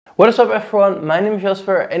What is up everyone, my name is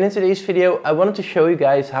Jasper and in today's video I wanted to show you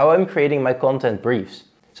guys how I'm creating my content briefs.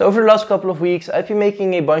 So over the last couple of weeks I've been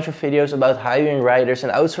making a bunch of videos about hiring writers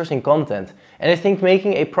and outsourcing content, and I think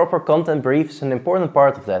making a proper content brief is an important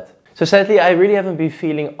part of that. So sadly I really haven't been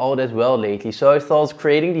feeling all that well lately, so I thought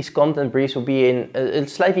creating these content briefs would be a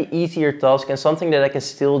slightly easier task and something that I can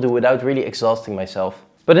still do without really exhausting myself.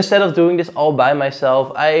 But instead of doing this all by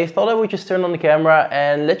myself, I thought I would just turn on the camera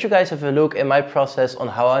and let you guys have a look at my process on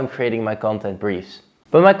how I'm creating my content briefs.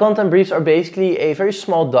 But my content briefs are basically a very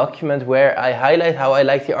small document where I highlight how I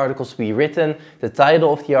like the articles to be written, the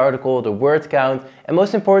title of the article, the word count, and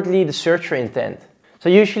most importantly the searcher intent. So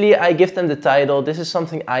usually I give them the title, this is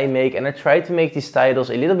something I make, and I try to make these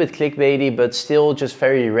titles a little bit clickbaity but still just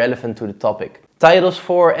very relevant to the topic. Titles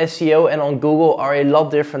for SEO and on Google are a lot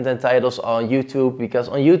different than titles on YouTube, because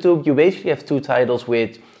on YouTube you basically have two titles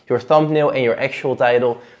with your thumbnail and your actual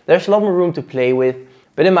title. There's a lot more room to play with,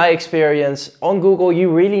 but in my experience on Google you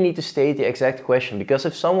really need to state the exact question, because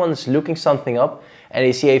if someone's looking something up and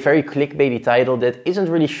they see a very clickbaity title that isn't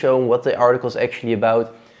really showing what the article is actually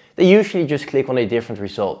about, they usually just click on a different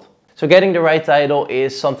result. So getting the right title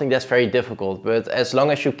is something that's very difficult, but as long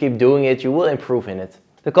as you keep doing it you will improve in it.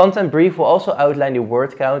 The content brief will also outline the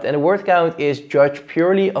word count, and the word count is judged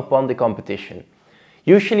purely upon the competition.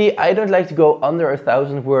 Usually I don't like to go under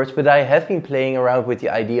 1,000 words, but I have been playing around with the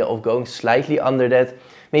idea of going slightly under that,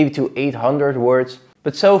 maybe to 800 words.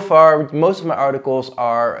 But so far most of my articles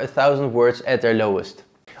are 1,000 words at their lowest.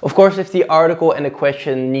 Of course, if the article and the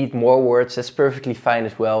question need more words, that's perfectly fine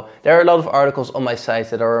as well. There are a lot of articles on my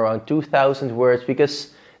site that are around 2,000 words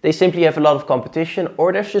because they simply have a lot of competition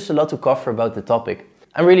or there's just a lot to cover about the topic.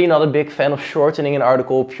 I'm really not a big fan of shortening an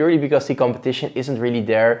article purely because the competition isn't really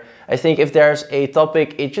there. I think if there's a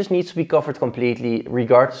topic, it just needs to be covered completely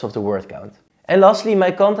regardless of the word count. And lastly,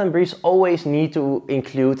 my content briefs always need to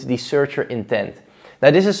include the searcher intent.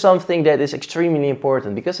 Now this is something that is extremely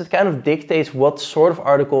important because it kind of dictates what sort of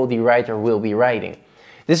article the writer will be writing.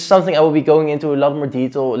 This is something I will be going into a lot more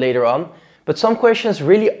detail later on, but some questions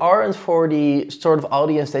really aren't for the sort of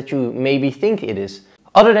audience that you maybe think it is.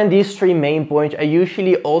 Other than these three main points, I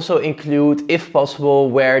usually also include, if possible,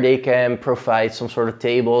 where they can provide some sort of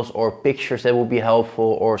tables or pictures that will be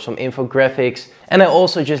helpful or some infographics. And I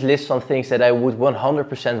also just list some things that I would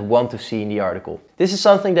 100% want to see in the article. This is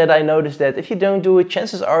something that I noticed that if you don't do it,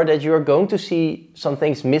 chances are that you're going to see some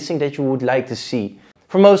things missing that you would like to see.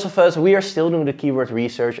 For most of us, we are still doing the keyword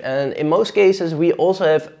research, and in most cases we also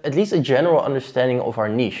have at least a general understanding of our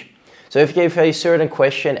niche. So if you have a certain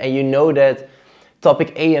question and you know that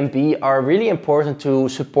topic A and B are really important to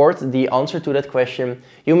support the answer to that question,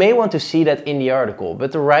 you may want to see that in the article,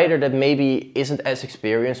 but the writer that maybe isn't as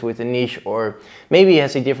experienced with the niche or maybe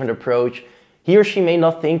has a different approach, he or she may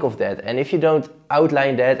not think of that. And if you don't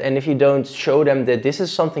outline that and if you don't show them that this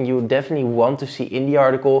is something you definitely want to see in the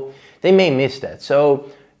article, they may miss that.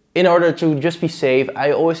 So in order to just be safe,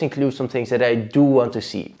 I always include some things that I do want to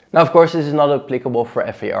see. Now of course this is not applicable for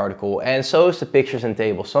every article, and so is the pictures and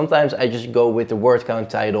tables. Sometimes I just go with the word count,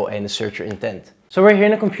 title and the searcher intent. So we're here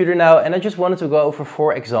in the computer now and I just wanted to go over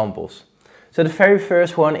 4 examples. So the very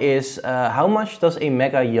first one is how much does a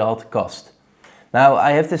mega yacht cost? Now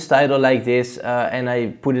I have this title like this and I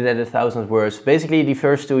put it at 1,000 words. Basically the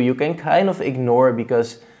first two you can kind of ignore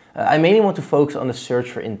because I mainly want to focus on the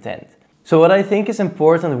searcher intent. So what I think is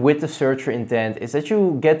important with the searcher intent is that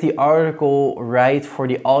you get the article right for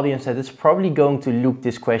the audience that is probably going to look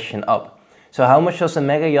this question up. So how much does a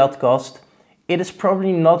mega yacht cost? It is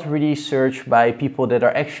probably not really searched by people that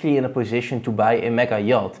are actually in a position to buy a mega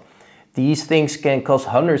yacht. These things can cost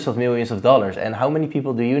hundreds of millions of dollars, and how many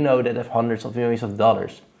people do you know that have hundreds of millions of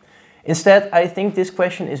dollars? Instead, I think this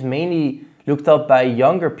question is mainly looked up by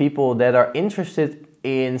younger people that are interested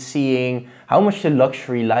in seeing how much the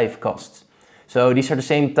luxury life costs. So these are the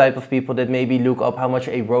same type of people that maybe look up how much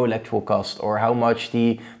a Rolex will cost or how much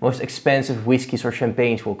the most expensive whiskeys or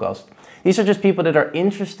champagnes will cost. These are just people that are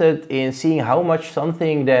interested in seeing how much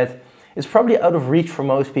something that is probably out of reach for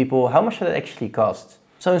most people, how much that actually costs.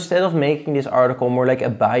 So instead of making this article more like a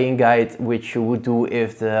buying guide, which you would do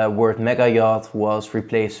if the word mega yacht was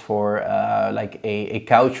replaced for like a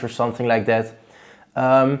couch or something like that,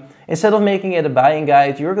 instead of making it a buying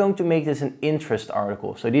guide, you're going to make this an interest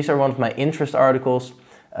article. So these are one of my interest articles.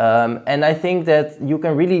 And I think that you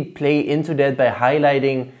can really play into that by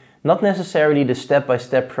highlighting not necessarily the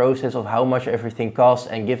step-by-step process of how much everything costs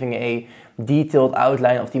and giving a detailed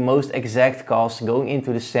outline of the most exact costs going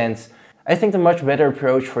into the cents. I think the much better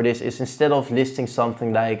approach for this is, instead of listing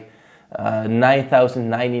something like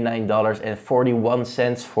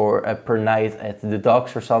 $9,099.41 for per night at the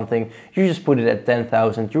docks or something. You just put it at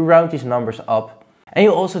 10,000. You round these numbers up. And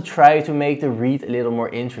you also try to make the read a little more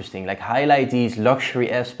interesting, like highlight these luxury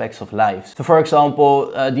aspects of life. So for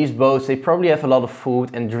example, these boats, they probably have a lot of food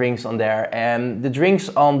and drinks on there, and the drinks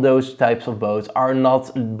on those types of boats are not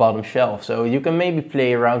bottom shelf. So you can maybe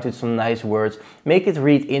play around with some nice words, make it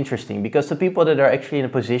read interesting, because the people that are actually in a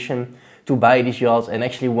position to buy these yachts and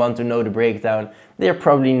actually want to know the breakdown, they're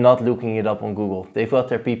probably not looking it up on Google. They've got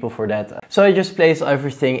their people for that. So I just place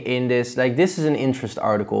everything in this, like this is an interest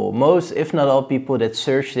article. Most, if not all people that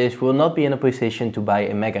search this will not be in a position to buy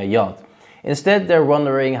a mega yacht. Instead, they're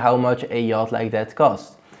wondering how much a yacht like that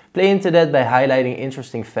costs. Play into that by highlighting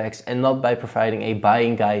interesting facts and not by providing a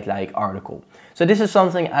buying guide like article. So this is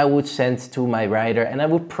something I would send to my writer, and I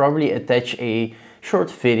would probably attach a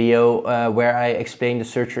short video where I explain the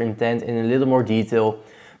searcher intent in a little more detail.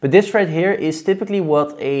 But this right here is typically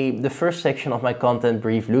what the first section of my content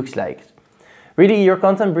brief looks like. Really, your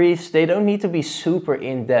content briefs, they don't need to be super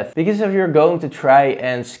in-depth, because if you're going to try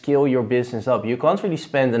and scale your business up, you can't really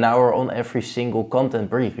spend an hour on every single content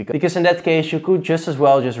brief, because in that case you could just as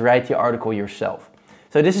well just write the article yourself.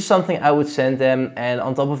 So this is something I would send them, and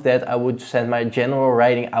on top of that I would send my general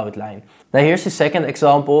writing outline. Now here's the second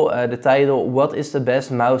example, the title, what is the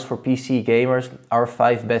best mouse for PC gamers, our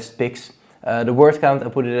 5 best picks. The word count I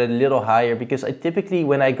put it a little higher, because I typically,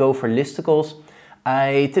 when I go for listicles,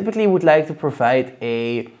 I typically would like to provide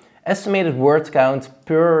a estimated word count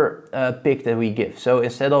per pick that we give. So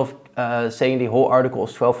instead of saying the whole article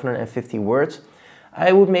is 1250 words,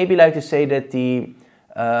 I would maybe like to say that the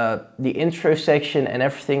intro section and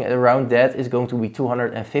everything around that is going to be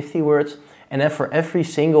 250 words. And then for every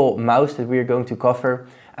single mouse that we're going to cover,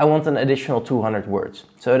 I want an additional 200 words.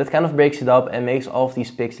 So that kind of breaks it up and makes all of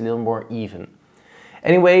these picks a little more even.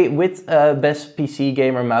 Anyway, with best PC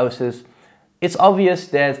gamer mouses, it's obvious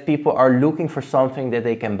that people are looking for something that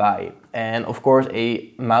they can buy. And of course,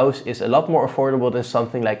 a mouse is a lot more affordable than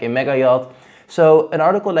something like a mega yacht. So an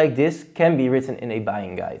article like this can be written in a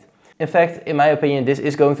buying guide. In fact, in my opinion, this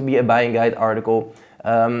is going to be a buying guide article.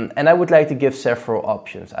 And I would like to give several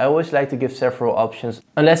options. I always like to give several options,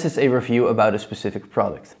 unless it's a review about a specific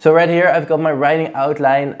product. So right here, I've got my writing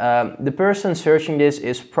outline. The person searching this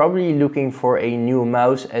is probably looking for a new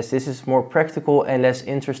mouse, as this is more practical and less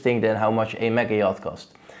interesting than how much a mega yacht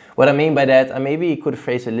costs. What I mean by that, I maybe could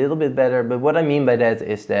phrase a little bit better, but what I mean by that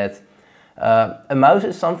is that a mouse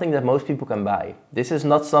is something that most people can buy. This is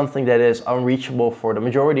not something that is unreachable for the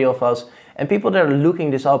majority of us. And people that are looking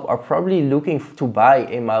this up are probably looking to buy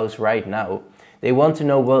a mouse right now. They want to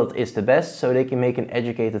know what is the best so they can make an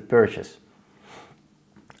educated purchase.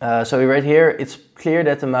 So right here, it's clear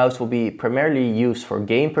that the mouse will be primarily used for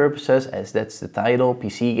game purposes, as that's the title,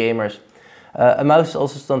 PC gamers. A mouse is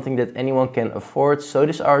also something that anyone can afford, so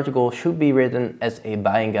this article should be written as a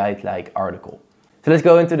buying guide like article. So let's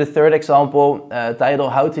go into the third example, title,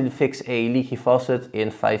 how to fix a leaky faucet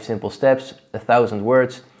in 5 simple steps, 1000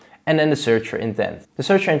 words. And then the searcher intent. The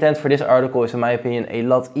searcher intent for this article is, in my opinion, a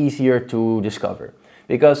lot easier to discover.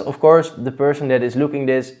 Because of course the person that is looking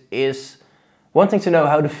this is wanting to know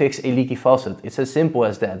how to fix a leaky faucet. It's as simple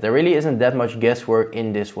as that. There really isn't that much guesswork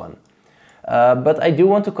in this one. But I do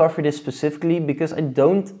want to cover this specifically because I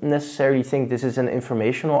don't necessarily think this is an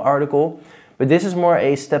informational article, but this is more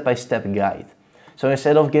a step-by-step guide. So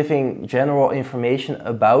instead of giving general information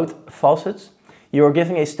about faucets, you're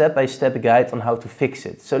giving a step-by-step guide on how to fix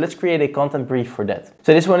it. So let's create a content brief for that.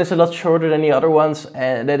 So this one is a lot shorter than the other ones,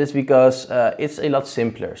 and that is because it's a lot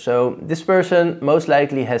simpler. So this person most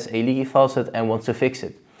likely has a leaky faucet and wants to fix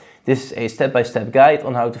it. This is a step-by-step guide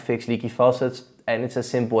on how to fix leaky faucets, and it's as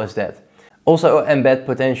simple as that. Also embed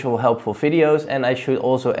potential helpful videos, and I should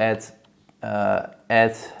also add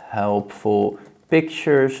helpful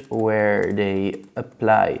pictures where they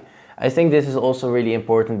apply. I think this is also really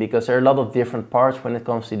important because there are a lot of different parts when it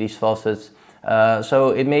comes to these faucets. So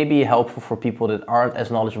it may be helpful for people that aren't as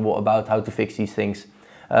knowledgeable about how to fix these things.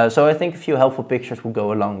 So I think a few helpful pictures will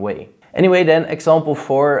go a long way. Anyway, then example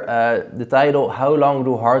 4, the title, how long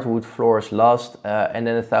do hardwood floors last? And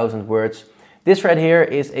then 1000 words. This right here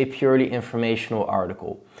is a purely informational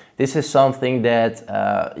article. This is something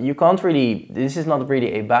that you can't really, this is not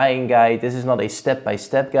really a buying guide, this is not a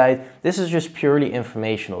step-by-step guide, this is just purely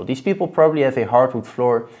informational. These people probably have a hardwood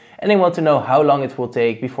floor and they want to know how long it will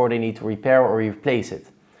take before they need to repair or replace it.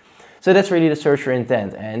 So that's really the searcher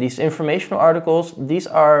intent, and these informational articles, these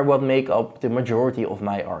are what make up the majority of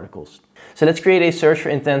my articles. So let's create a searcher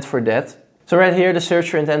intent for that. So right here, the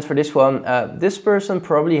searcher intent for this one, this person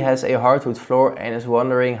probably has a hardwood floor and is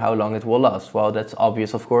wondering how long it will last. Well, that's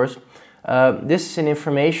obvious, of course. This is an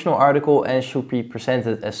informational article and should be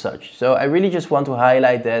presented as such. So I really just want to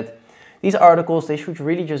highlight that these articles, they should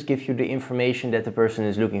really just give you the information that the person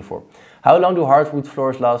is looking for. How long do hardwood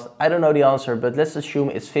floors last? I don't know the answer, but let's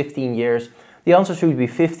assume it's 15 years. The answer should be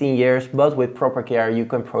 15 years, but with proper care you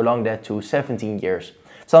can prolong that to 17 years.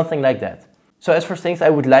 Something like that. So as for things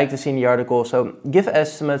I would like to see in the article, so give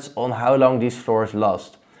estimates on how long these floors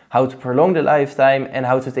last, how to prolong the lifetime and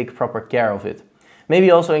how to take proper care of it.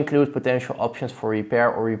 Maybe also include potential options for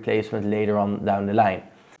repair or replacement later on down the line.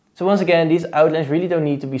 So once again, these outlines really don't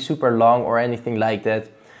need to be super long or anything like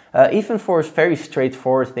that. Even for very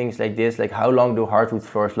straightforward things like this, like how long do hardwood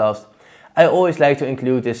floors last, I always like to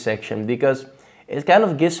include this section because it kind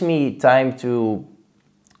of gives me time to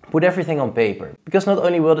put everything on paper. Because not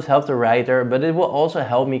only will this help the writer, but it will also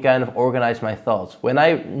help me kind of organize my thoughts. When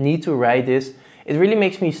I need to write this, it really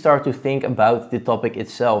makes me start to think about the topic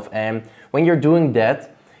itself. And when you're doing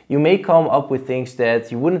that, you may come up with things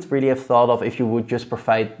that you wouldn't really have thought of if you would just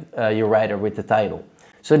provide your writer with the title.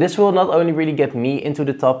 So this will not only really get me into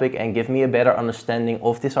the topic and give me a better understanding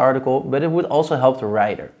of this article, but it would also help the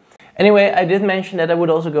writer. Anyway, I did mention that I would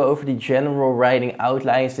also go over the general writing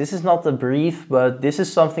outlines. This is not a brief, but this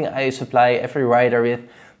is something I supply every writer with.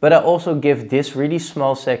 But I also give this really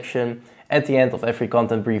small section at the end of every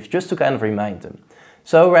content brief just to kind of remind them.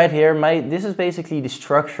 So right here, this is basically the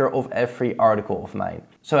structure of every article of mine.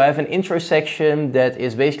 So I have an intro section that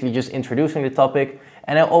is basically just introducing the topic,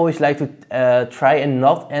 and I always like to try and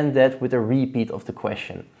not end that with a repeat of the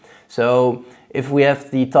question. So if we have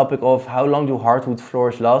the topic of how long do hardwood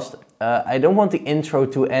floors last, I don't want the intro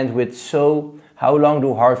to end with so how long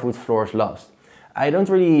do hardwood floors last. I don't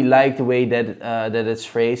really like the way that it's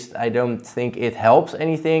phrased. I don't think it helps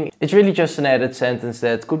anything. It's really just an added sentence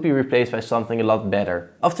that could be replaced by something a lot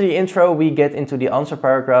better. After the intro, we get into the answer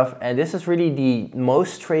paragraph, and this is really the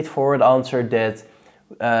most straightforward answer that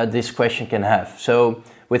this question can have. So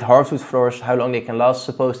with hardwood floors, how long they can last,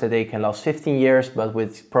 suppose that they can last 15 years, but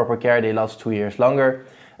with proper care they last 2 years longer,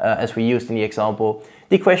 as we used in the example.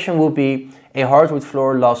 The question would be, a hardwood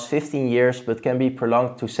floor lasts 15 years but can be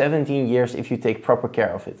prolonged to 17 years if you take proper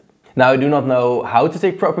care of it. Now I do not know how to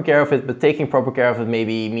take proper care of it, but taking proper care of it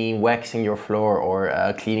maybe mean waxing your floor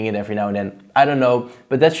or cleaning it every now and then. I don't know,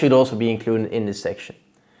 but that should also be included in this section.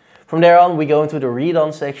 From there on we go into the read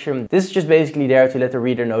on section. This is just basically there to let the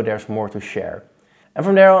reader know there's more to share. And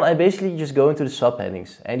from there on I basically just go into the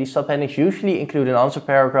subheadings. And these subheadings usually include an answer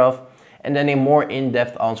paragraph and then a more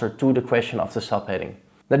in-depth answer to the question of the subheading.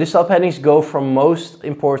 Now the subheadings go from most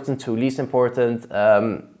important to least important,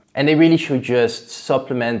 and they really should just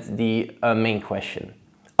supplement the main question.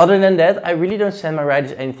 Other than that, I really don't send my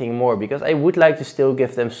writers anything more because I would like to still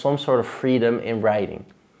give them some sort of freedom in writing.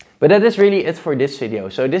 But that is really it for this video.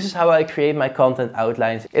 So this is how I create my content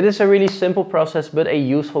outlines. It is a really simple process, but a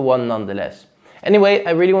useful one nonetheless. Anyway,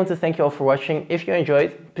 I really want to thank you all for watching. If you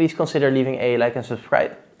enjoyed, please consider leaving a like and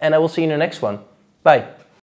subscribe, and I will see you in the next one. Bye!